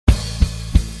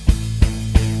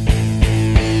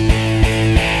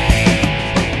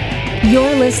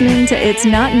You're listening to It's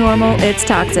Not Normal, It's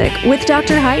Toxic with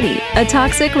Dr. Heidi, a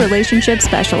toxic relationship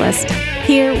specialist.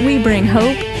 Here, we bring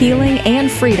hope, healing, and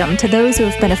freedom to those who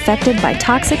have been affected by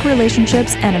toxic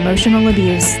relationships and emotional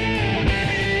abuse.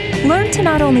 Learn to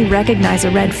not only recognize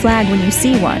a red flag when you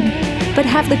see one, but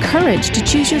have the courage to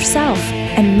choose yourself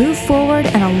and move forward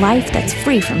in a life that's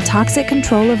free from toxic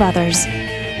control of others.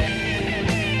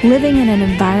 Living in an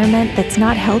environment that's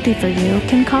not healthy for you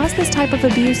can cause this type of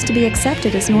abuse to be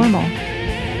accepted as normal.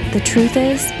 The truth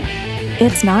is,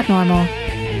 it's not normal.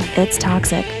 It's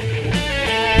toxic.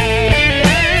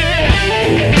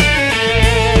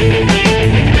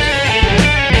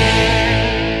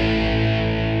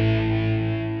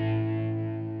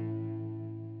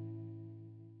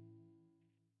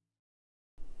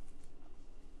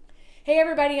 Hey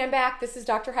everybody, I'm back. This is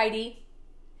Dr. Heidi.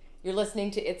 You're listening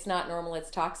to It's Not Normal,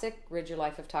 It's Toxic. Rid your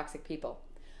life of toxic people.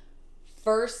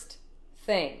 First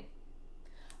thing,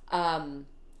 I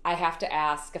have to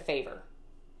ask a favor.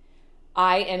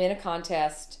 I am in a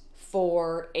contest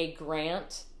for a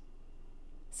grant,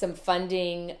 some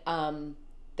funding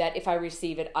that if I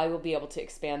receive it, I will be able to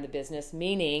expand the business,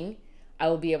 meaning I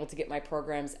will be able to get my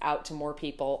programs out to more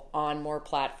people on more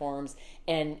platforms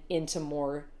and into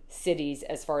more cities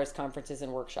as far as conferences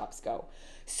and workshops go.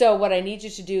 So what I need you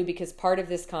to do, because part of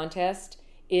this contest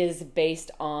is based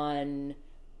on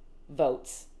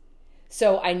votes.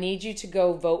 So I need you to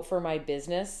go vote for my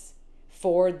business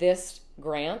for this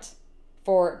grant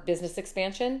for business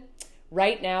expansion.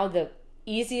 Right now, the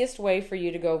easiest way for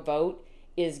you to go vote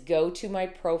is go to my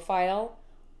profile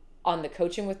on the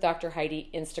Coaching with Dr. Heidi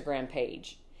Instagram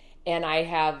page. And I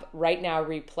have right now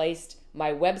replaced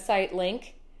my website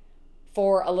link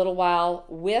for a little while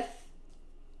with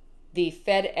the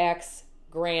FedEx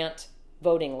grant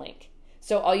voting link.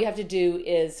 So all you have to do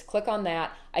is click on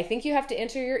that. I think you have to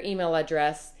enter your email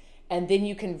address and then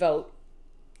you can vote.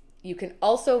 You can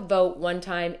also vote one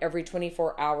time every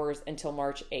 24 hours until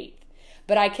March 8th.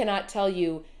 But I cannot tell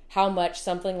you how much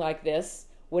something like this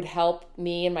would help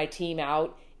me and my team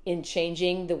out in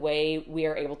changing the way we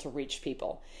are able to reach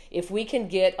people. If we can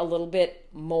get a little bit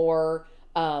more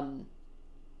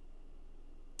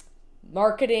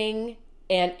marketing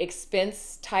and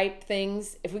expense type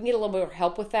things, if we can get a little bit more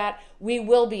help with that, we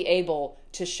will be able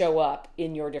to show up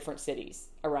in your different cities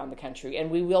around the country,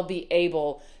 and we will be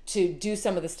able to do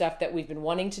some of the stuff that we've been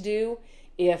wanting to do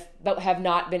but have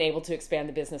not been able to expand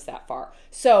the business that far.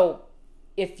 So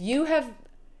if you have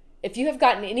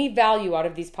gotten any value out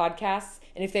of these podcasts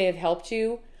and if they have helped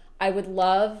you, I would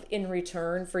love in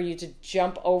return for you to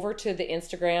jump over to the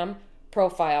Instagram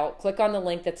profile, click on the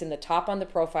link that's in the top on the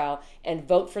profile, and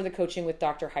vote for the Coaching with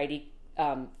Dr. Heidi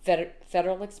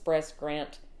Federal Express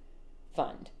Grant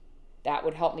Fund. That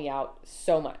would help me out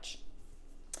so much.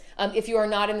 If you are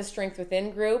not in the Strength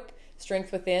Within group,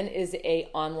 Strength Within is an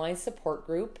online support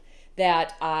group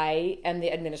that I am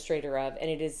the administrator of, and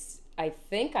it is, I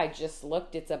think I just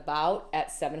looked, it's about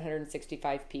at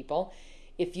 765 people.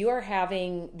 If you are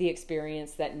having the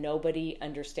experience that nobody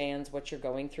understands what you're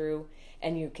going through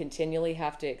and you continually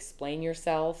have to explain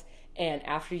yourself, and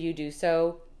after you do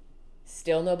so,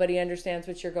 still nobody understands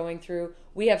what you're going through,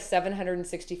 we have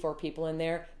 764 people in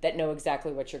there that know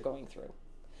exactly what you're going through.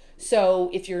 So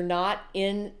if you're not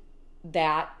in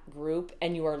that group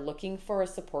and you are looking for a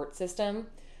support system,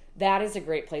 that is a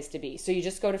great place to be. So you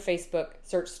just go to Facebook,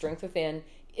 search Strength Within.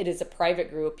 It is a private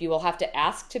group. You will have to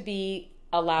ask to be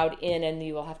allowed in, and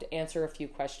you will have to answer a few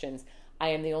questions. I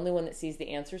am the only one that sees the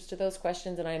answers to those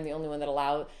questions, and I am the only one that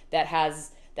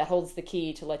holds the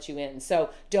key to let you in. So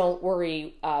don't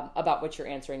worry about what you're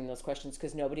answering in those questions,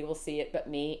 because nobody will see it but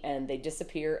me, and they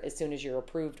disappear as soon as you're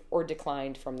approved or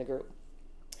declined from the group.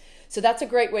 So that's a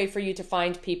great way for you to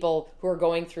find people who are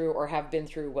going through or have been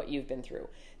through what you've been through.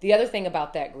 The other thing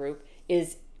about that group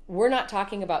is we're not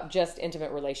talking about just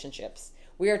intimate relationships.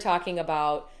 We are talking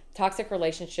about toxic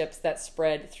relationships that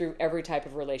spread through every type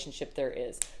of relationship there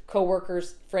is.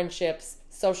 Coworkers, friendships,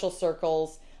 social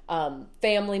circles,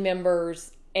 family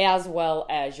members, as well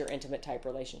as your intimate type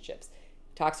relationships.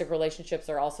 Toxic relationships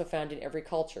are also found in every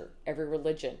culture, every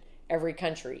religion, every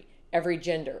country, every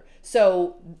gender.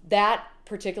 So that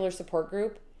particular support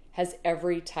group has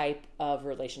every type of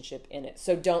relationship in it.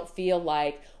 So don't feel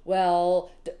like,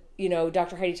 well,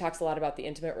 Dr. Heidi talks a lot about the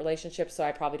intimate relationships, so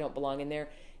I probably don't belong in there.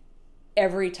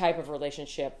 Every type of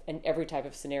relationship and every type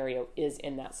of scenario is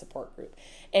in that support group.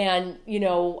 And,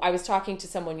 I was talking to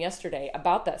someone yesterday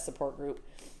about that support group.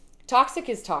 Toxic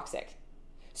is toxic.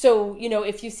 So,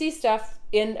 if you see stuff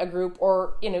in a group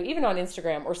or, even on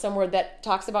Instagram or somewhere that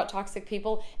talks about toxic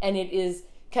people and it is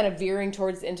kind of veering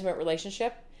towards the intimate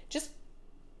relationship, just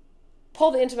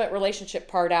pull the intimate relationship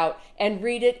part out and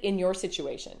read it in your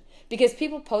situation, because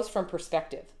people post from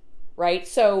perspective, right?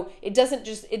 So it doesn't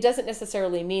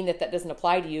necessarily mean that doesn't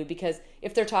apply to you, because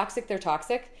if they're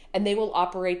toxic, and they will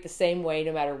operate the same way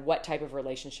no matter what type of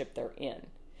relationship they're in.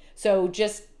 So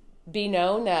just be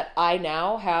known that I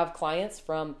now have clients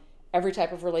from every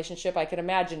type of relationship I could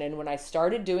imagine. And when I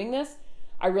started doing this,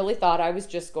 I really thought I was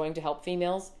just going to help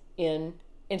females in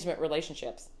intimate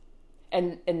relationships.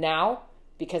 And now,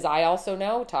 because I also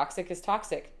know toxic is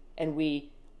toxic, and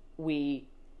we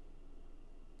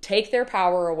take their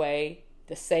power away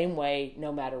the same way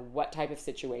no matter what type of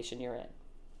situation you're in.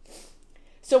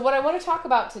 So what I want to talk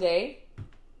about today,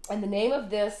 and the name of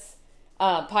this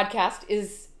podcast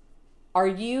is, are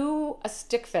you a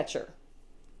stick fetcher?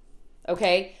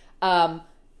 Okay.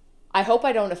 I hope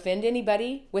I don't offend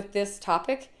anybody with this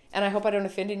topic, and I hope I don't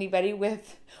offend anybody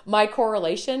with my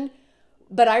correlation,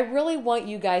 but I really want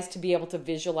you guys to be able to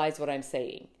visualize what I'm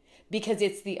saying, because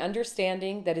it's the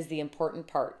understanding that is the important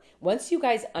part. Once you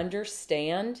guys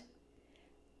understand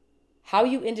how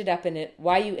you ended up in it,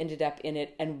 why you ended up in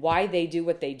it, and why they do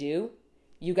what they do,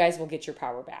 you guys will get your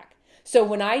power back. So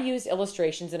when I use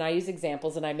illustrations and I use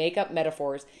examples and I make up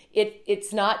metaphors,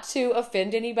 it's not to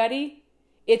offend anybody.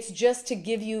 It's just to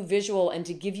give you visual and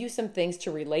to give you some things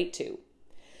to relate to.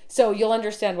 So you'll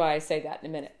understand why I say that in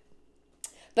a minute.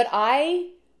 But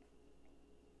I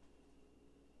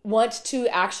want to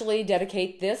actually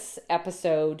dedicate this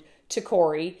episode to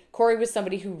Corey. Corey was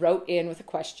somebody who wrote in with a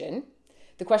question.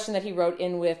 The question that he wrote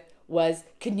in with was,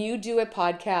 can you do a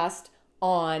podcast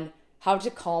on how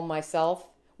to calm myself?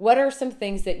 What are some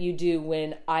things that you do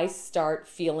when I start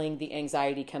feeling the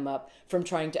anxiety come up from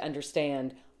trying to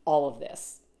understand all of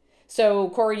this? So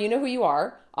Corey, you know who you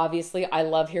are. Obviously, I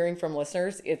love hearing from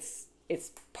listeners. It's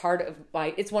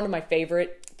one of my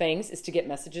favorite things is to get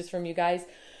messages from you guys.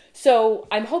 So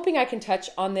I'm hoping I can touch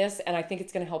on this, and I think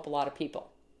it's going to help a lot of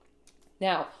people.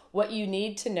 Now, what you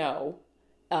need to know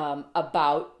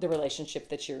about the relationship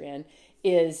that you're in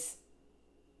is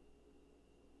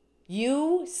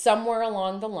you, somewhere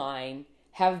along the line,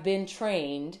 have been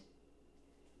trained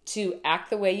to act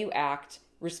the way you act,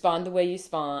 respond the way you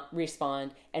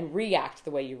respond, and react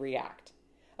the way you react.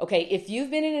 Okay, if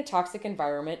you've been in a toxic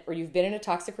environment, or you've been in a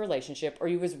toxic relationship, or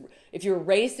if you were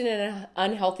raised in an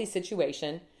unhealthy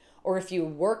situation, or if you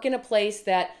work in a place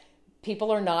that people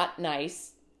are not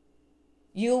nice,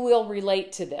 you will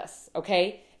relate to this,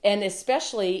 okay? And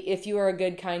especially if you are a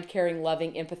good, kind, caring,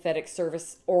 loving, empathetic,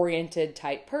 service-oriented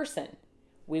type person.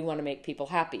 We want to make people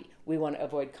happy. We want to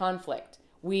avoid conflict.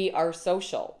 We are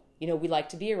social. We like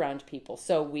to be around people.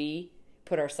 So we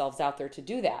put ourselves out there to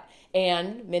do that.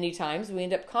 And many times we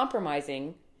end up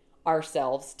compromising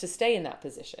ourselves to stay in that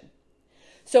position.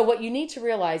 So what you need to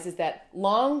realize is that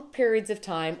long periods of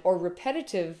time or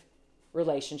repetitive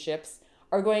relationships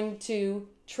are going to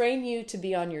train you to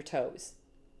be on your toes.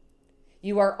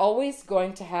 You are always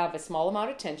going to have a small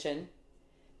amount of tension,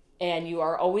 and you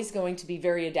are always going to be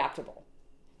very adaptable.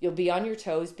 You'll be on your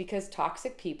toes because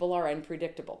toxic people are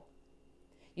unpredictable.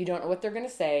 You don't know what they're going to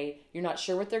say. You're not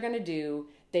sure what they're going to do.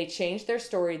 They change their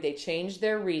story. They change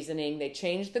their reasoning. They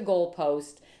change the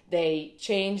goalpost. They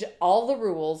change all the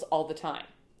rules all the time.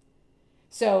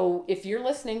 So if you're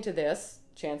listening to this,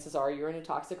 chances are you're in a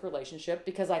toxic relationship,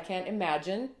 because I can't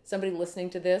imagine somebody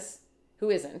listening to this who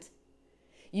isn't.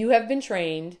 You have been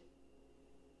trained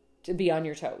to be on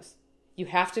your toes. You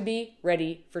have to be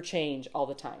ready for change all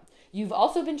the time. You've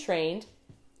also been trained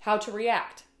how to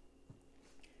react.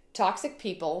 Toxic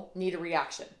people need a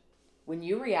reaction. When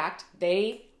you react,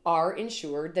 they are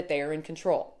ensured that they are in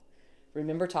control.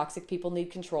 Remember, toxic people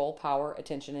need control, power,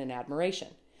 attention, and admiration.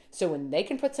 So when they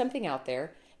can put something out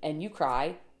there and you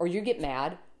cry, or you get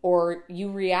mad, or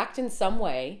you react in some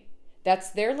way, that's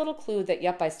their little clue that,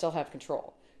 yep, I still have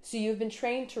control. So you've been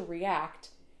trained to react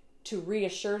to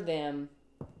reassure them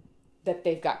that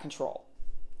they've got control.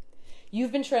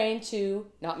 You've been trained to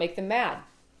not make them mad.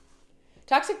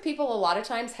 Toxic people a lot of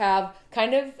times have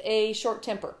kind of a short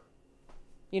temper.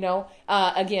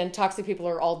 Again, toxic people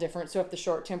are all different. So if the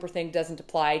short temper thing doesn't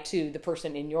apply to the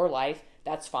person in your life,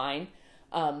 that's fine.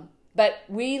 But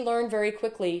we learn very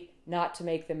quickly not to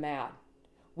make them mad.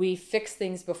 We fix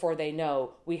things before they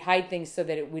know. We hide things so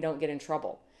that we don't get in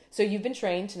trouble. So you've been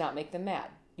trained to not make them mad.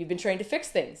 You've been trained to fix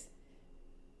things.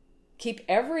 Keep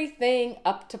everything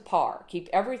up to par. Keep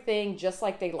everything just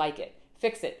like they like it.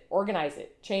 Fix it, organize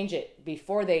it, change it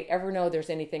before they ever know there's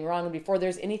anything wrong and before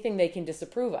there's anything they can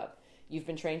disapprove of. You've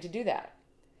been trained to do that.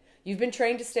 You've been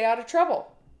trained to stay out of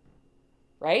trouble,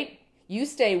 right? You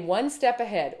stay one step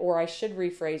ahead, or I should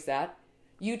rephrase that.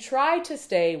 You try to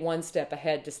stay one step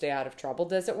ahead to stay out of trouble.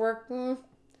 Does it work?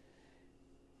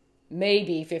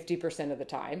 maybe 50% of the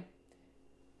time.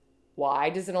 Why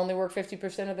does it only work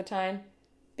 50% of the time?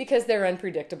 Because they're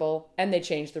unpredictable and they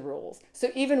change the rules. So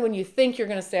even when you think you're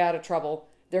going to stay out of trouble,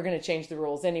 they're going to change the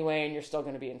rules anyway and you're still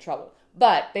going to be in trouble.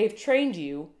 But they've trained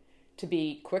you to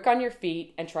be quick on your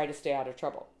feet and try to stay out of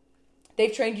trouble.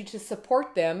 They've trained you to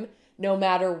support them no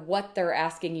matter what they're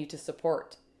asking you to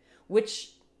support,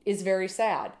 which is very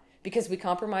sad because we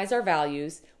compromise our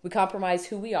values, we compromise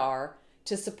who we are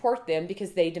to support them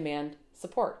because they demand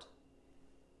support.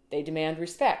 They demand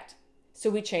respect. So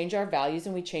we change our values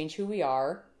and we change who we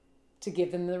are to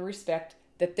give them the respect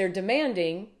that they're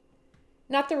demanding,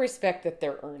 not the respect that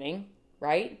they're earning,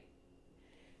 right?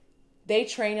 They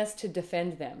train us to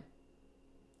defend them.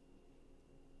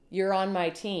 You're on my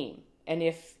team, and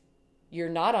if you're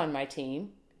not on my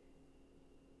team,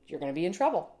 you're going to be in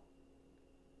trouble,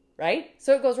 right?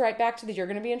 So it goes right back to you're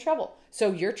going to be in trouble.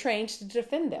 So you're trained to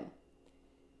defend them.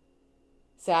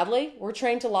 Sadly, we're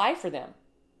trained to lie for them.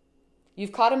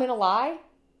 You've caught them in a lie.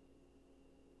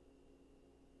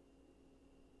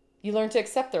 You learn to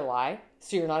accept their lie,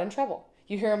 so you're not in trouble.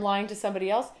 You hear them lying to somebody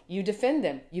else, you defend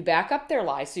them. You back up their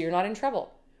lie, so you're not in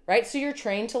trouble, right? So you're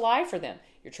trained to lie for them.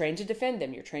 You're trained to defend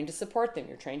them. You're trained to support them.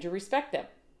 You're trained to respect them.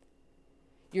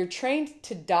 You're trained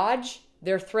to dodge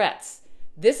their threats.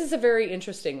 This is a very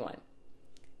interesting one.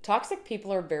 Toxic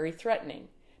people are very threatening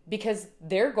because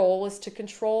their goal is to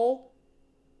control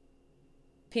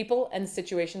people and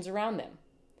situations around them.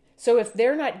 So if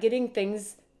they're not getting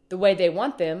things the way they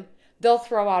want them, they'll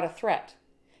throw out a threat.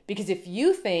 Because if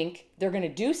you think they're going to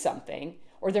do something,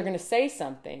 or they're going to say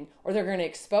something, or they're going to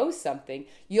expose something,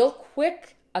 you'll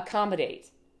quick accommodate.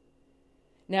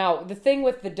 Now, the thing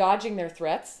with the dodging their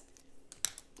threats,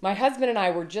 my husband and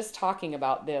I were just talking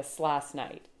about this last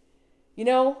night. You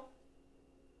know,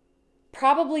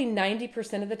 probably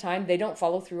 90% of the time they don't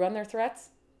follow through on their threats.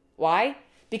 Why?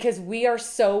 Because we are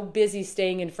so busy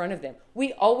staying in front of them.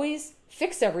 We always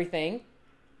fix everything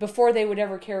before they would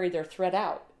ever carry their threat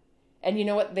out. And you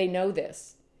know what? They know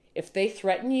this. If they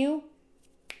threaten you,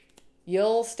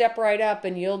 you'll step right up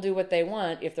and you'll do what they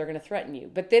want if they're going to threaten you.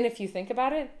 But then if you think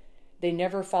about it, they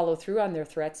never follow through on their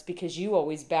threats because you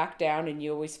always back down and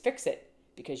you always fix it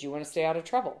because you want to stay out of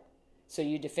trouble. So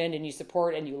you defend and you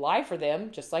support and you lie for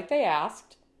them just like they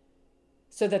asked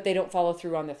so that they don't follow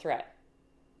through on the threat.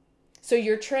 So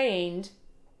you're trained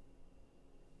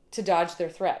to dodge their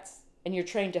threats and you're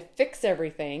trained to fix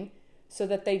everything so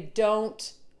that they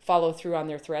don't follow through on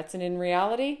their threats. And in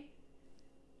reality,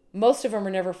 most of them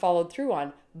are never followed through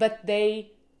on, but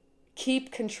they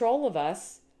keep control of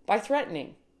us by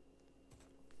threatening.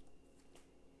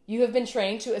 You have been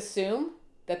trained to assume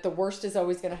that the worst is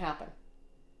always going to happen.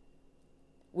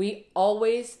 We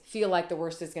always feel like the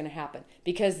worst is going to happen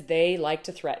because they like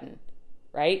to threaten,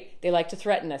 right? They like to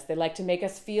threaten us. They like to make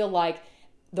us feel like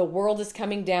the world is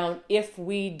coming down if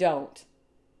we don't.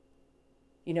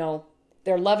 You know,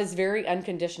 their love is very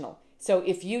unconditional. So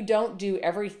if you don't do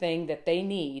everything that they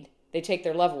need, they take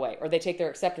their love away, or they take their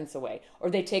acceptance away, or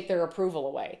they take their approval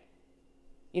away.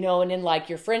 You know, and in like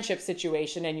your friendship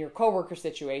situation and your coworker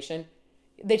situation,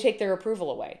 they take their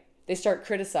approval away. They start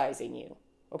criticizing you.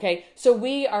 Okay, so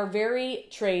we are very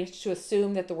trained to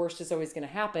assume that the worst is always going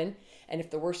to happen. And if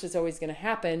the worst is always going to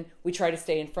happen, we try to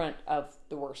stay in front of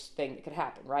the worst thing that could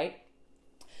happen, right?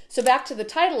 So back to the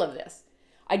title of this.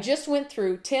 I just went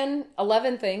through 10,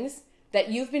 11 things that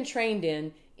you've been trained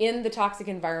in the toxic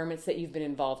environments that you've been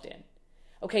involved in.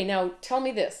 Okay, now tell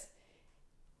me this.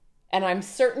 And I'm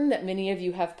certain that many of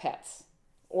you have pets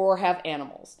or have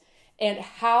animals. And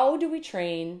how do we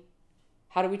train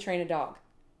a dog?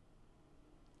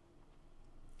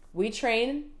 We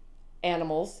train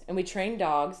animals and we train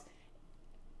dogs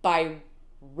by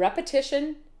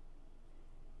repetition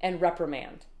and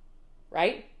reprimand,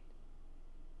 right?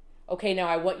 Okay, now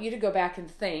I want you to go back and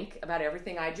think about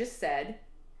everything I just said.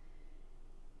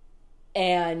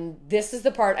 And this is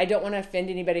the part, I don't want to offend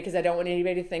anybody because I don't want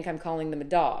anybody to think I'm calling them a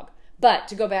dog. But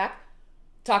to go back,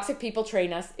 toxic people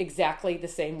train us exactly the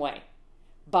same way.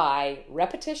 By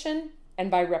repetition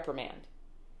and by reprimand.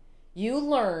 You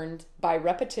learned by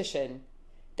repetition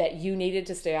that you needed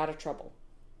to stay out of trouble.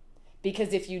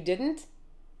 Because if you didn't,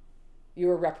 you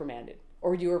were reprimanded,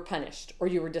 or you were punished, or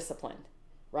you were disciplined,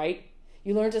 right?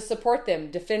 You learned to support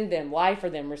them, defend them, lie for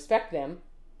them, respect them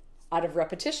out of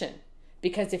repetition.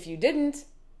 Because if you didn't,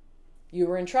 you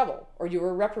were in trouble, or you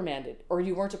were reprimanded, or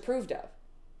you weren't approved of.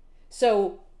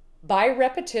 So by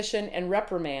repetition and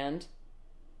reprimand,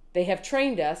 they have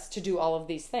trained us to do all of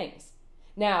these things.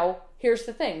 Now, here's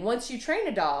the thing. Once you train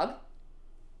a dog,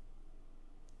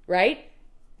 right,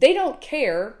 they don't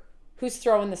care who's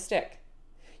throwing the stick.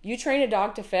 You train a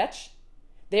dog to fetch,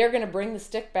 They are going to bring the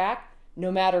stick back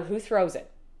no matter who throws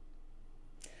it.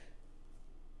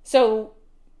 So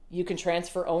you can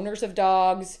transfer owners of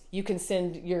dogs. You can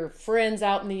send your friends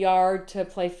out in the yard to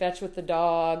play fetch with the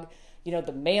dog.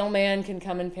 The mailman can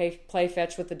come and play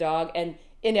fetch with the dog. And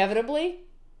inevitably,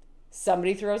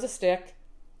 somebody throws a stick,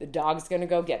 the dog's going to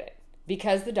go get it.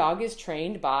 Because the dog is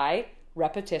trained by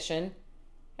repetition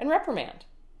and reprimand.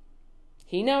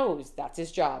 He knows that's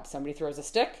his job. Somebody throws a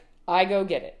stick, I go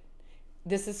get it.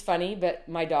 This is funny, but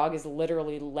my dog is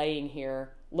literally laying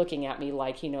here looking at me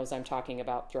like he knows I'm talking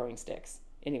about throwing sticks.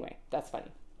 Anyway, that's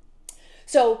funny.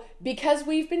 So because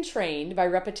we've been trained by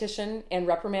repetition and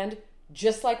reprimand,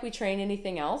 just like we train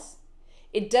anything else,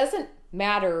 it doesn't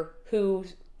matter who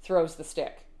throws the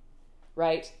stick,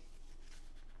 right?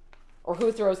 Or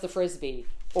who throws the frisbee,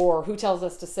 or who tells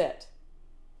us to sit.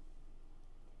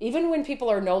 Even when people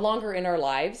are no longer in our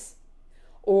lives,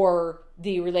 or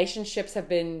the relationships have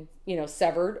been,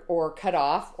 severed or cut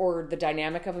off, or the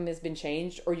dynamic of them has been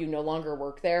changed, or you no longer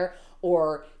work there,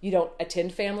 or you don't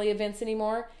attend family events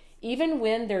anymore, even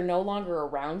when they're no longer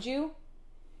around you,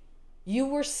 you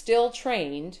were still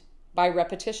trained by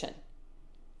repetition.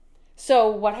 So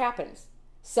what happens?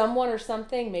 Someone or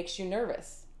something makes you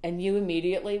nervous, and you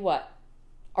immediately what?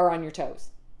 Are on your toes.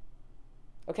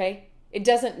 Okay? It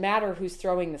doesn't matter who's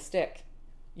throwing the stick.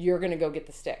 You're going to go get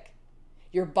the stick.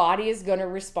 Your body is going to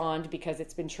respond because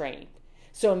it's been trained.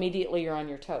 So immediately you're on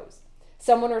your toes.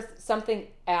 Someone or something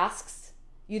asks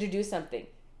you to do something,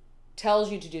 tells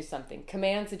you to do something,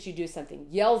 commands that you do something,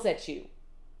 yells at you,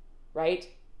 right?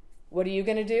 What are you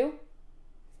going to do?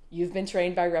 You've been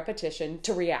trained by repetition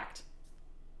to react.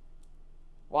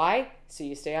 Why? So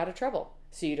you stay out of trouble.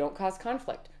 So you don't cause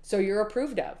conflict. So you're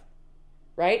approved of,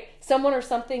 right? Someone or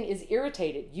something is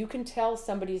irritated. You can tell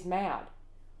somebody's mad.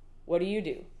 What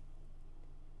do?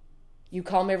 You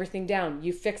calm everything down.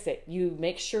 You fix it. You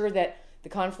make sure that the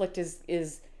conflict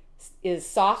is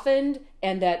softened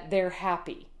and that they're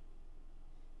happy.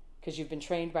 Because you've been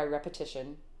trained by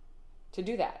repetition to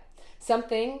do that.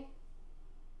 Something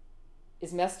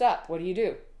is messed up. What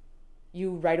do?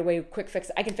 You right away quick fix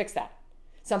it. I can fix that.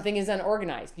 Something is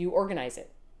unorganized. You organize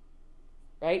it.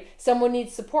 Right? Someone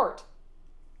needs support.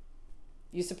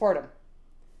 You support them.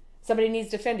 Somebody needs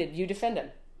defended. You defend them.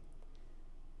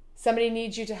 Somebody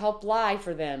needs you to help lie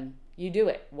for them. You do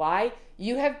it. Why?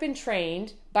 You have been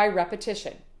trained by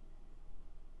repetition.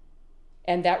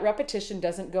 And that repetition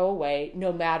doesn't go away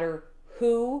no matter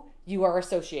who you are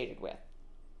associated with.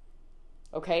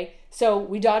 Okay? So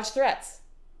we dodge threats,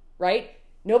 right?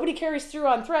 Nobody carries through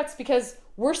on threats because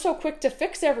we're so quick to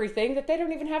fix everything that they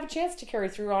don't even have a chance to carry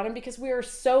through on them because we are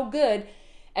so good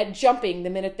at jumping the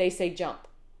minute they say jump.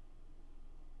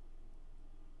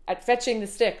 At fetching the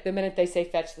stick the minute they say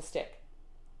fetch the stick.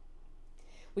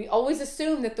 We always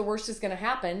assume that the worst is going to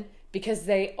happen because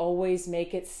they always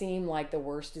make it seem like the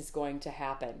worst is going to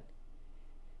happen.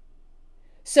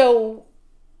 So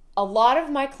a lot of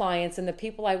my clients and the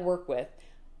people I work with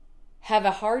have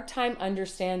a hard time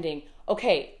understanding,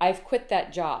 okay, I've quit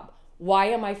that job. Why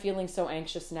am I feeling so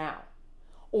anxious now?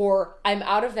 Or I'm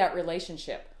out of that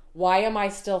relationship. Why am I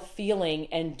still feeling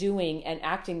and doing and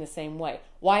acting the same way?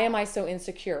 Why am I so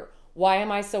insecure? Why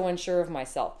am I so unsure of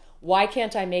myself? Why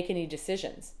can't I make any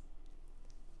decisions?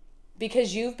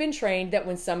 Because you've been trained that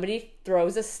when somebody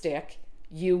throws a stick,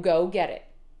 you go get it.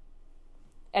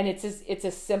 And it's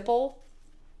as simple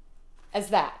as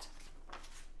that.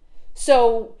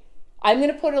 So I'm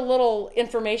going to put a little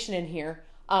information in here.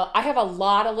 I have a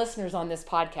lot of listeners on this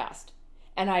podcast,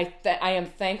 and I am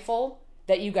thankful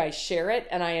that you guys share it,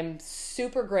 and I am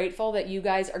super grateful that you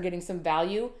guys are getting some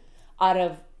value out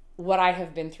of what I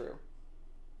have been through.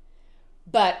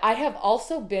 But I have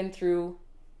also been through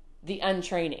the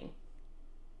untraining.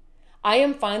 I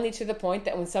am finally to the point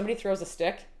that when somebody throws a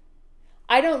stick,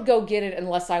 I don't go get it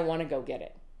unless I want to go get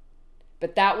it.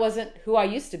 But that wasn't who I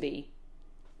used to be.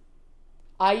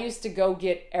 I used to go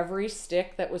get every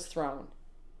stick that was thrown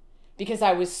because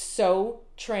I was so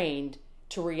trained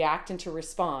to react and to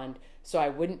respond so I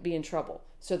wouldn't be in trouble,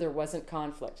 so there wasn't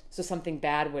conflict, so something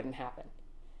bad wouldn't happen.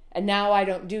 And now I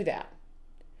don't do that.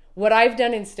 What I've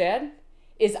done instead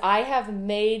is I have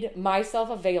made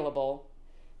myself available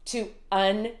to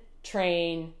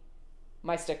untrain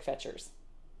my stick fetchers.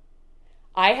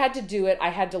 I had to do it. I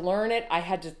had to learn it. I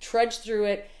had to trudge through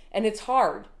it, and it's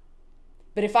hard.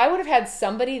 But if I would have had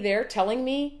somebody there telling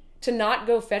me to not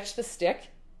go fetch the stick,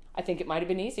 I think it might have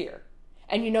been easier.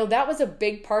 And that was a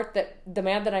big part that the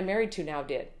man that I'm married to now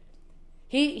did.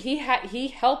 He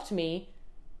helped me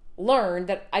learn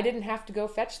that I didn't have to go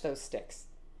fetch those sticks.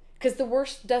 Because the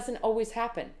worst doesn't always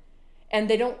happen. And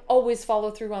they don't always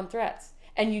follow through on threats.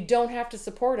 And you don't have to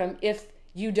support them if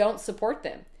you don't support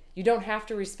them. You don't have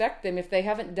to respect them if they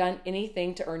haven't done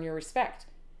anything to earn your respect.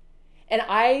 And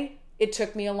it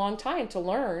took me a long time to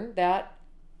learn that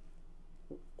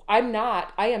I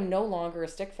am no longer a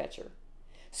stick fetcher.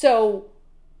 So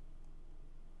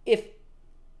if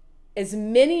as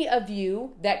many of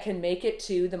you that can make it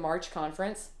to the March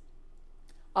conference,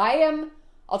 I'll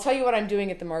tell you what I'm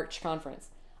doing at the March conference.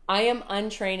 I am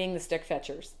untraining the stick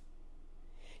fetchers.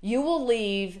 You will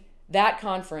leave that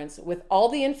conference with all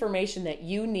the information that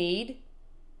you need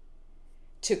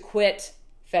to quit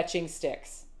fetching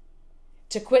sticks,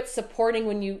 to quit supporting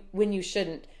when you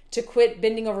shouldn't, to quit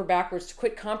bending over backwards, to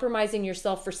quit compromising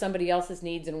yourself for somebody else's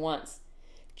needs and wants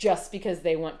just because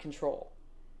they want control.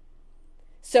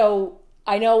 So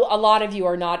I know a lot of you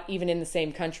are not even in the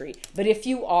same country, but if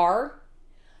you are,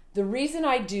 the reason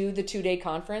I do the 2-day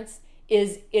conference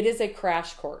is it is a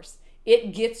crash course.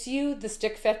 It gets you the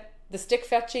stick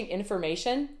fetching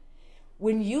information.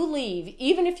 When you leave,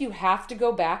 even if you have to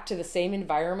go back to the same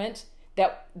environment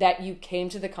that you came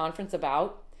to the conference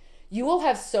about, you will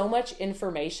have so much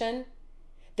information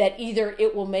that either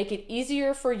it will make it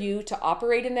easier for you to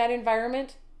operate in that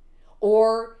environment,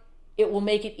 or it will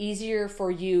make it easier for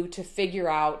you to figure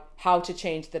out how to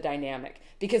change the dynamic.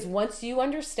 Because once you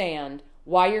understand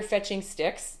why you're fetching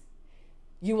sticks,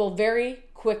 you will very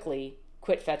quickly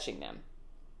quit fetching them.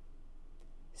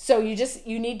 So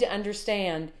you need to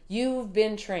understand you've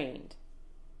been trained.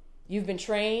 You've been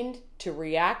trained to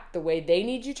react the way they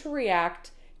need you to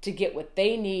react to get what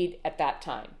they need at that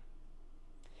time.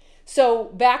 So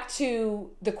back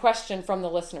to the question from the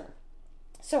listener.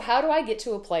 So how do I get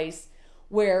to a place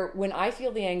where when I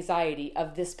feel the anxiety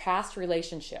of this past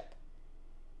relationship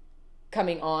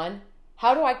coming on,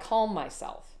 how do I calm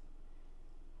myself?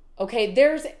 Okay,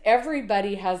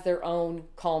 everybody has their own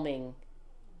calming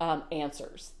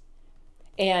answers.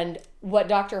 And what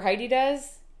Dr. Heidi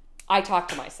does, I talk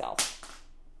to myself.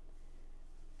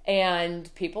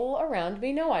 And people around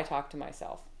me know I talk to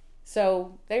myself.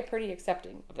 So they're pretty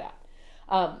accepting of that.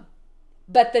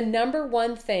 But the number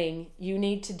one thing you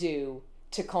need to do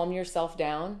to calm yourself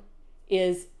down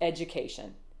is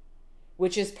education,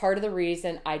 which is part of the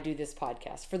reason I do this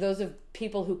podcast. For those of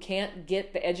people who can't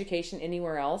get the education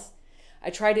anywhere else, I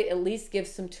try to at least give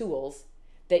some tools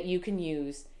that you can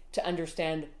use to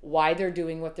understand why they're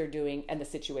doing what they're doing and the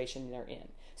situation they're in.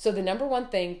 So the number one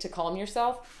thing to calm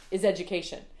yourself is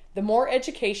education. The more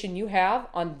education you have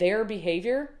on their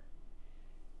behavior,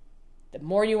 the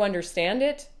more you understand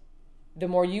it, the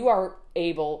more you are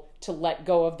able to let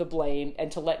go of the blame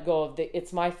and to let go of the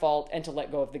it's my fault and to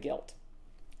let go of the guilt.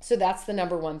 So that's the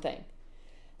number one thing.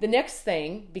 The next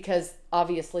thing, because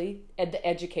obviously the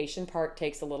education part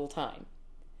takes a little time.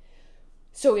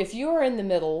 So if you are in the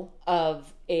middle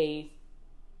of a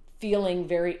feeling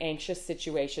very anxious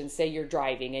situation, say you're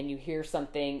driving and you hear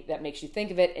something that makes you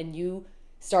think of it and you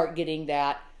start getting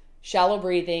that shallow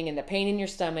breathing and the pain in your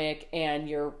stomach and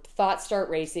your thoughts start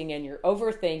racing and you're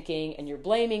overthinking and you're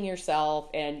blaming yourself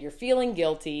and you're feeling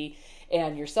guilty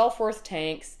and your self-worth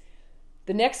tanks,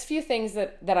 the next few things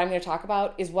that I'm going to talk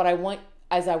about is what I want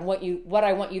you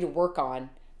to work on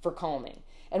for calming.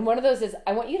 And one of those is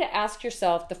I want you to ask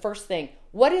yourself the first thing,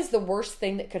 what is the worst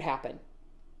thing that could happen?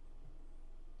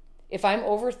 If I'm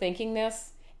overthinking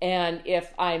this and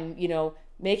if I'm,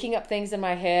 making up things in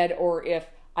my head, or if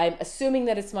I'm assuming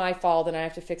that it's my fault and I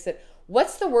have to fix it,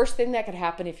 what's the worst thing that could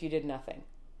happen if you did nothing?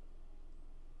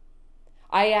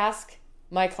 I ask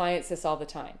my clients this all the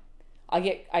time. I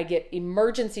get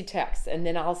emergency texts and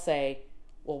then I'll say,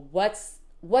 well,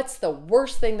 what's the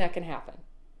worst thing that can happen?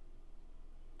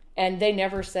 And they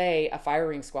never say a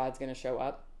firing squad's going to show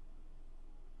up.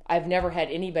 I've never had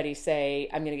anybody say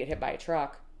I'm going to get hit by a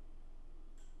truck.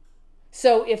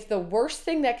 So if the worst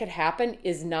thing that could happen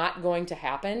is not going to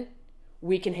happen,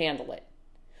 we can handle it.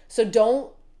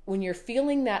 So when you're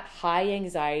feeling that high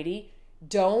anxiety,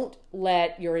 don't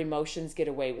let your emotions get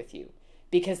away with you.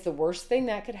 Because the worst thing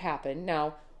that could happen,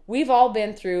 now, we've all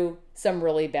been through some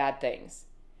really bad things.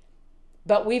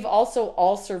 But we've also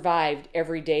all survived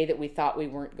every day that we thought we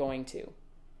weren't going to.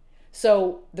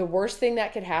 So the worst thing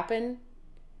that could happen,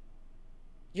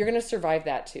 you're going to survive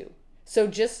that too. So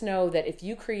just know that if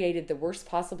you created the worst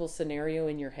possible scenario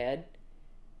in your head,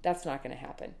 that's not going to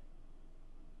happen.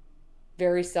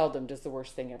 Very seldom does the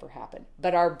worst thing ever happen.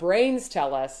 But our brains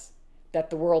tell us that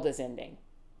the world is ending.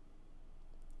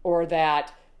 Or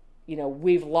that,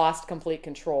 we've lost complete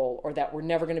control, or that we're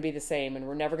never going to be the same, and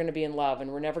we're never going to be in love,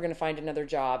 and we're never going to find another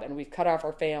job, and we've cut off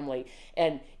our family.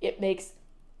 And it makes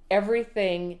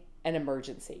everything an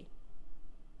emergency.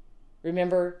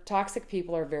 Remember, toxic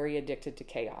people are very addicted to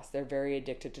chaos. They're very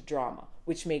addicted to drama,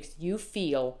 which makes you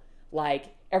feel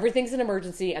like everything's an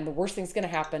emergency and the worst thing's going to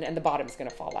happen and the bottom's going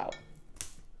to fall out.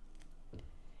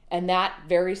 And that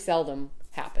very seldom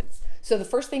happens. So the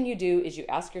first thing you do is you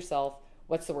ask yourself,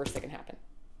 what's the worst that can happen?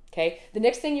 Okay? The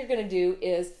next thing you're going to do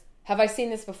is, have I seen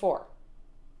this before?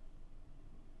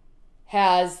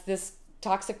 Has this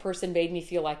toxic person made me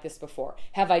feel like this before?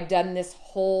 Have I done this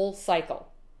whole cycle?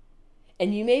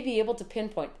 And you may be able to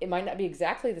pinpoint, it might not be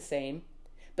exactly the same,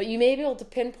 but you may be able to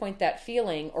pinpoint that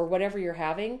feeling or whatever you're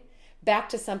having back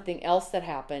to something else that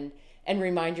happened and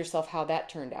remind yourself how that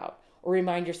turned out, or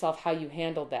remind yourself how you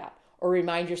handled that, or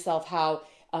remind yourself how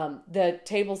the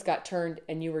tables got turned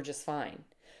and you were just fine.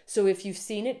 So if you've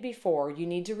seen it before, you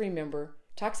need to remember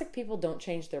toxic people don't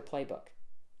change their playbook.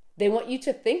 They want you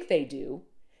to think they do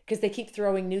because they keep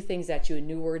throwing new things at you and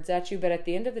new words at you. But at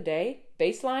the end of the day,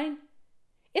 baseline,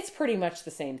 it's pretty much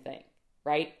the same thing,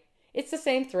 right? It's the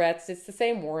same threats. It's the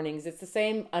same warnings. It's the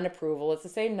same unapproval. It's the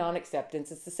same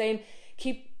non-acceptance. It's the same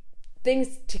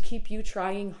things to keep you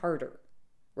trying harder,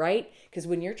 right? Because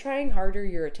when you're trying harder,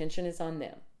 your attention is on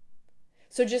them.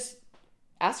 So just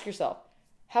ask yourself,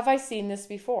 have I seen this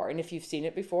before? And if you've seen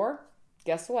it before,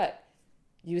 guess what?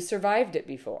 You survived it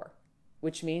before,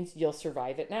 which means you'll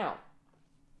survive it now.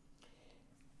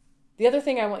 The other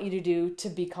thing I want you to do to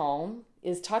be calm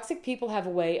is toxic people have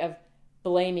a way of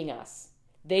blaming us.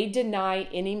 They deny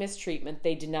any mistreatment.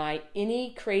 They deny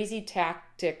any crazy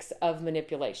tactics of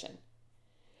manipulation.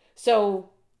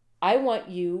 So I want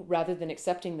you, rather than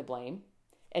accepting the blame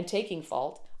and taking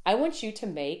fault, I want you to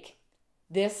make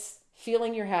this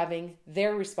feeling you're having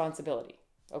their responsibility,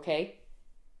 okay?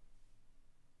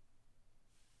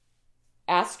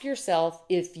 Ask yourself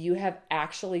if you have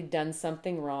actually done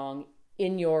something wrong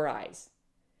in your eyes.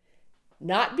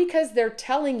 Not because they're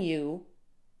telling you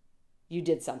you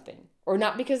did something, or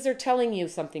not because they're telling you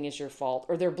something is your fault,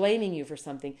 or they're blaming you for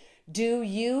something. Do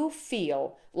you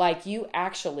feel like you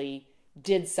actually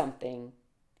did something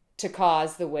to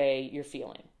cause the way you're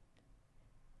feeling?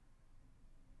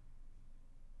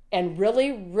 And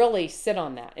really, really sit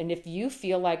on that. And if you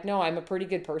feel like, no, I'm a pretty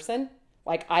good person,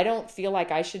 like I don't feel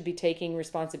like I should be taking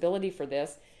responsibility for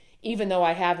this, even though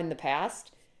I have in the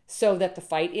past, so that the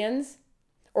fight ends,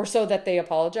 or so that they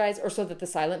apologize, or so that the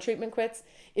silent treatment quits.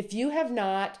 If you have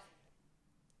not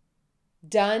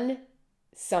done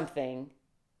something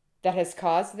that has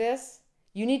caused this,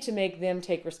 you need to make them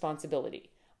take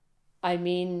responsibility. I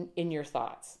mean, in your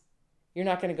thoughts. You're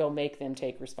not going to go make them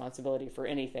take responsibility for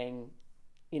anything,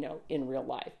 in real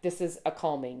life. This is a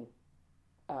calming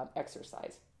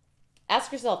exercise.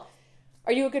 Ask yourself,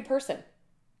 are you a good person?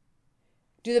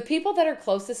 Do the people that are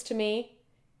closest to me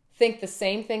think the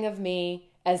same thing of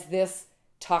me as this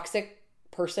toxic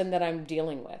person that I'm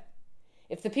dealing with?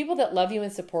 If the people that love you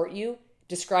and support you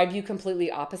describe you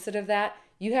completely opposite of that,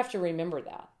 you have to remember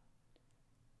that.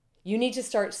 You need to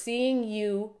start seeing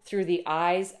you through the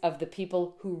eyes of the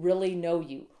people who really know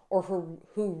you, or who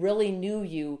really knew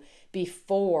you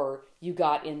before you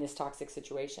got in this toxic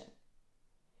situation.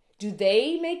 Do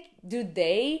they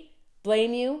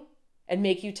blame you and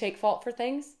make you take fault for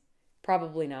things?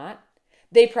 Probably not.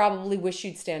 They probably wish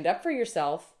you'd stand up for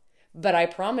yourself, but I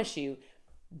promise you,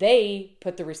 they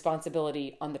put the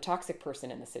responsibility on the toxic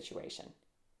person in the situation.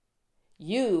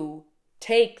 You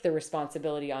take the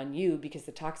responsibility on you because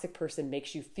the toxic person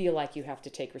makes you feel like you have to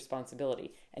take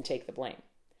responsibility and take the blame.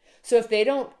 So if they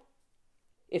don't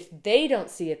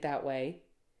see it that way,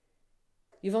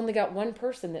 you've only got one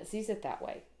person that sees it that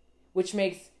way, which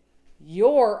makes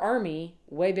your army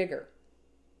way bigger,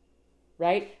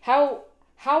 right? How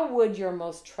would your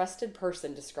most trusted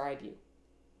person describe you?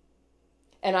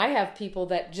 And I have people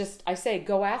that I say,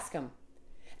 go ask them.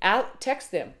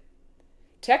 Text them.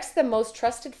 Text the most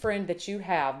trusted friend that you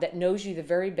have that knows you the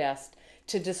very best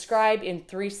to describe in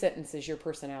 3 sentences your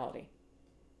personality.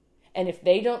 And if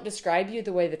they don't describe you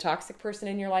the way the toxic person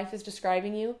in your life is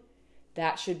describing you,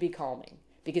 that should be calming.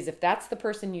 Because if that's the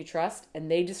person you trust and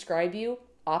they describe you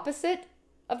opposite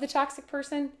of the toxic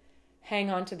person, hang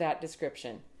on to that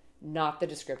description, not the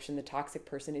description the toxic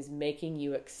person is making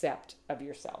you accept of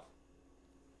yourself.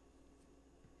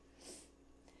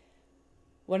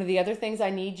 One of the other things I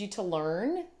need you to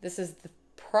learn, this is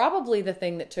probably the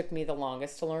thing that took me the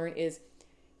longest to learn, is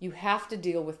you have to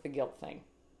deal with the guilt thing.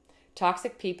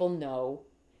 Toxic people know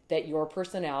that your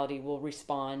personality will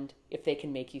respond if they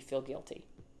can make you feel guilty.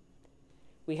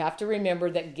 We have to remember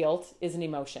that guilt is an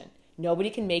emotion. Nobody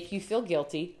can make you feel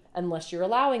guilty unless you're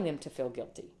allowing them to feel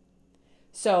guilty.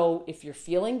 So if you're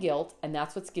feeling guilt and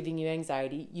that's what's giving you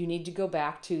anxiety, you need to go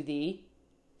back to the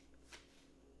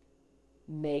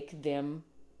make them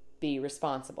be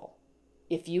responsible.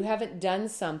 If you haven't done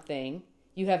something,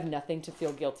 you have nothing to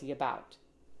feel guilty about.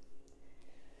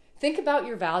 Think about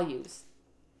your values.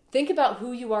 Think about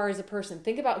who you are as a person.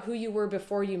 Think about who you were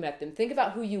before you met them. Think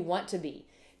about who you want to be.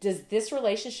 Does this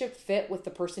relationship fit with the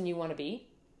person you want to be?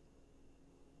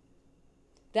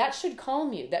 That should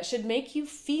calm you. That should make you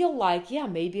feel like, yeah,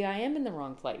 maybe I am in the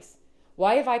wrong place.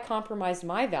 Why have I compromised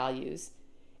my values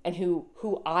and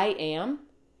who I am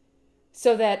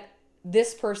so that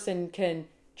this person can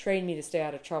train me to stay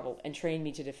out of trouble and train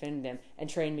me to defend them and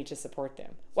train me to support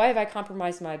them? Why have I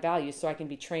compromised my values so I can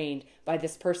be trained by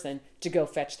this person to go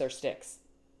fetch their sticks?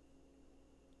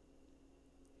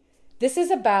 This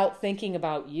is about thinking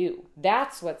about you.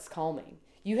 That's what's calming.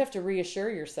 You have to reassure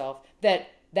yourself that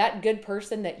that good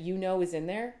person that you know is in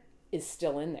there is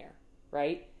still in there,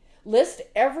 right? List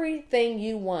everything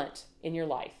you want in your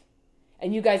life.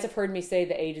 And you guys have heard me say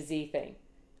the A to Z thing.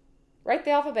 Write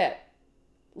the alphabet.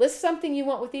 List something you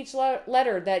want with each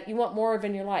letter that you want more of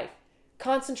in your life.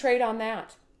 Concentrate on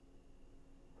that.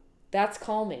 That's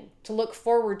calming. To look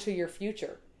forward to your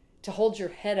future. To hold your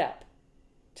head up.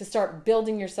 To start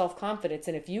building your self-confidence.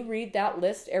 And if you read that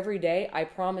list every day, I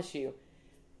promise you,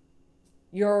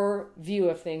 your view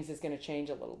of things is going to change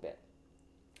a little bit.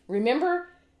 Remember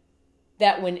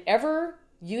that whenever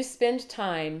you spend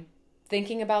time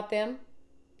thinking about them,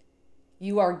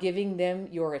 you are giving them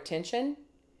your attention,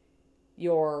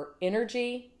 your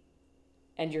energy,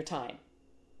 and your time.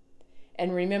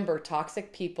 And remember,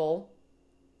 toxic people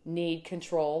need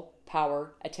control,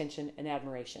 power, attention, and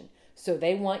admiration. So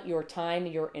they want your time,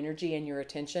 your energy, and your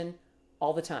attention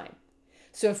all the time.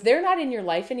 So if they're not in your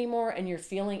life anymore and you're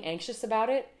feeling anxious about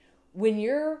it, when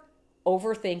you're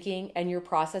overthinking and you're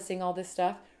processing all this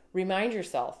stuff, remind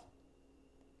yourself,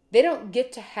 they don't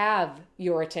get to have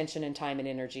your attention and time and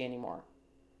energy anymore.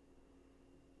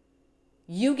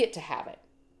 You get to have it.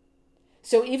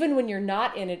 So even when you're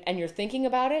not in it and you're thinking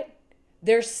about it,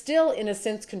 they're still in a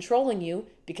sense controlling you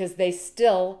because they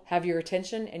still have your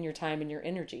attention and your time and your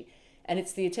energy. And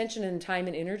it's the attention and time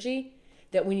and energy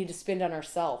that we need to spend on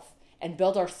ourselves and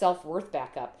build our self-worth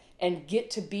back up and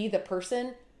get to be the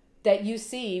person that you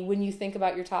see when you think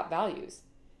about your top values,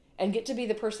 and get to be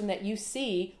the person that you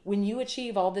see when you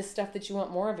achieve all this stuff that you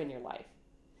want more of in your life.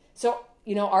 So,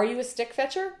 are you a stick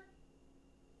fetcher?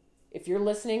 If you're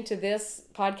listening to this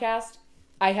podcast,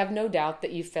 I have no doubt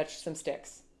that you've fetched some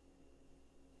sticks.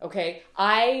 Okay?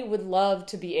 I would love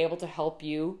to be able to help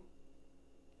you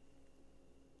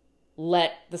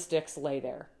let the sticks lay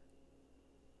there.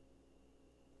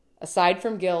 Aside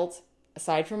from guilt,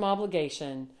 aside from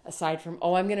obligation, aside from,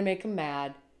 I'm going to make them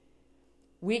mad,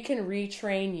 we can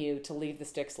retrain you to leave the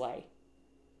sticks lay.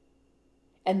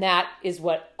 And that is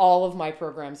what all of my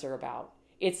programs are about.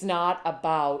 It's not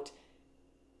about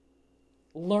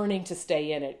learning to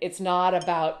stay in it. It's not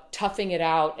about toughing it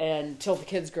out until the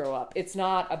kids grow up. It's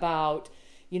not about,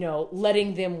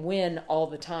 letting them win all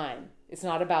the time. It's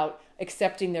not about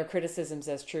accepting their criticisms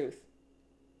as truth.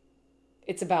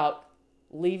 It's about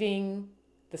leaving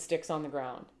the sticks on the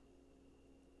ground.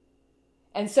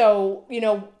 And so,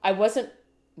 I wasn't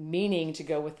meaning to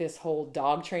go with this whole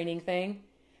dog training thing,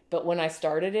 but when I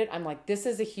started it, I'm like, this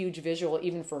is a huge visual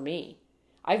even for me.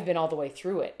 I've been all the way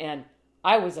through it, and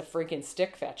I was a freaking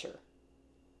stick fetcher.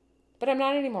 But I'm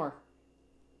not anymore.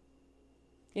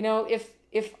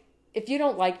 If you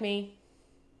don't like me,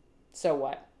 so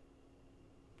what?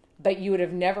 But you would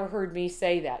have never heard me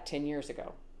say that 10 years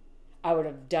ago. I would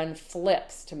have done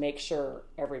flips to make sure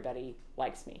everybody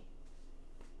likes me.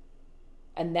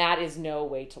 And that is no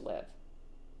way to live.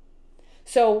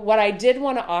 So what I did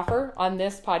want to offer on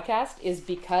this podcast is,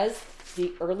 because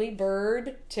the early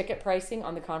bird ticket pricing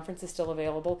on the conference is still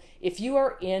available, if you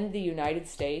are in the United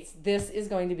States, this is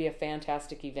going to be a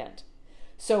fantastic event.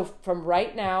 So from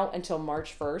right now until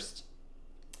March 1st,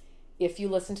 if you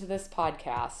listen to this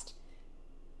podcast,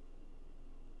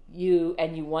 you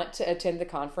want to attend the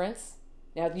conference,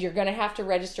 now you're going to have to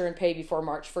register and pay before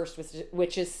March 1st,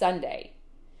 which is Sunday.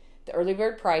 The early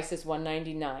bird price is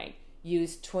 $199.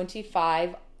 Use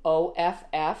 25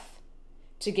 OFF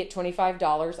to get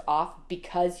 $25 off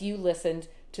because you listened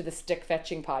to the Stick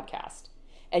Fetching podcast.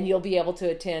 And you'll be able to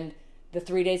attend the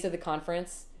 3 days of the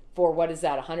conference for, what is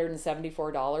that,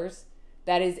 $174?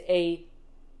 That is a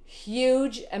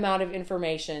huge amount of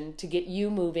information to get you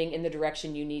moving in the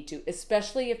direction you need to,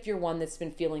 especially if you're one that's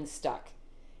been feeling stuck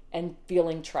and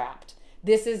feeling trapped.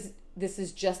 This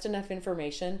is just enough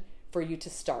information for you to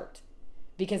start,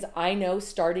 because I know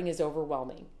starting is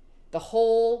overwhelming. The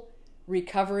whole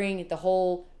recovering, the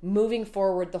whole moving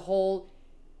forward, the whole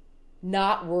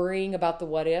not worrying about the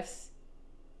what ifs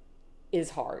is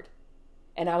hard.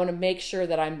 And I want to make sure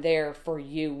that I'm there for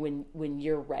you when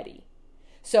you're ready.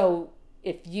 So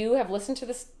if you have listened to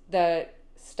the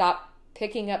Stop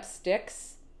Fetching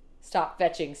Sticks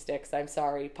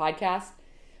podcast,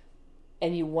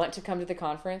 and you want to come to the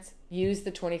conference, use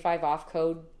the 25 off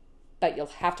code, but you'll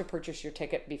have to purchase your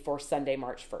ticket before Sunday,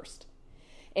 March 1st.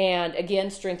 And again,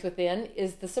 Strength Within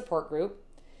is the support group.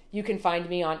 You can find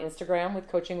me on Instagram with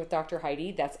Coaching with Dr.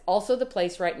 Heidi. That's also the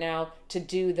place right now to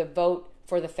do the vote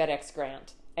for the FedEx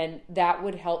grant. And that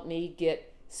would help me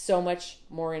get so much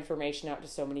more information out to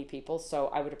so many people. So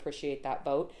I would appreciate that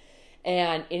vote.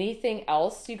 And anything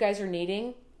else you guys are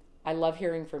needing, I love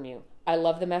hearing from you. I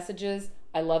love the messages.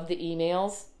 I love the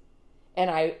emails. And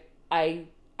I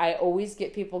always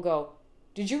get people go,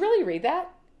 did you really read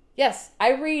that? Yes,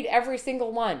 I read every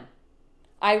single one.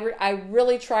 I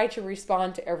really try to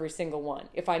respond to every single one.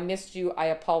 If I missed you, I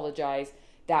apologize.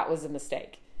 That was a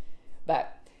mistake.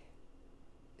 But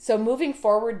so moving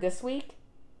forward this week,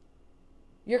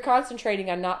 you're concentrating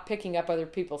on not picking up other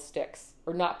people's sticks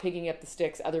or not picking up the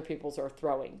sticks other people's are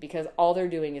throwing, because all they're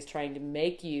doing is trying to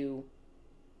make you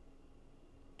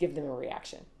give them a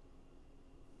reaction.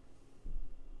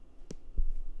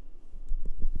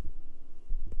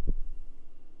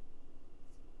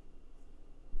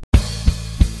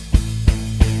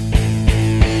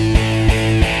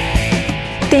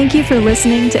 Thank you for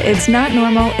listening to It's Not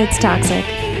Normal, It's Toxic.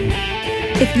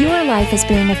 If your life is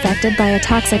being affected by a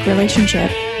toxic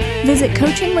relationship, visit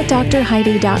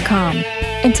coachingwithdrheidi.com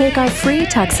and take our free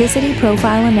toxicity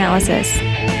profile analysis,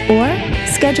 or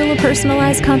schedule a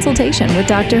personalized consultation with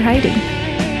Dr. Heidi.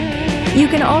 You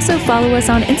can also follow us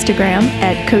on Instagram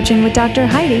at Coaching with Dr.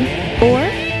 Heidi, or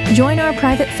join our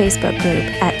private Facebook group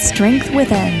at Strength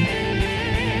Within.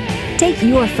 Take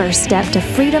your first step to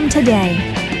freedom today.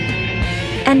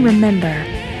 And remember,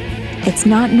 it's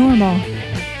not normal,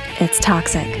 it's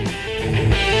toxic.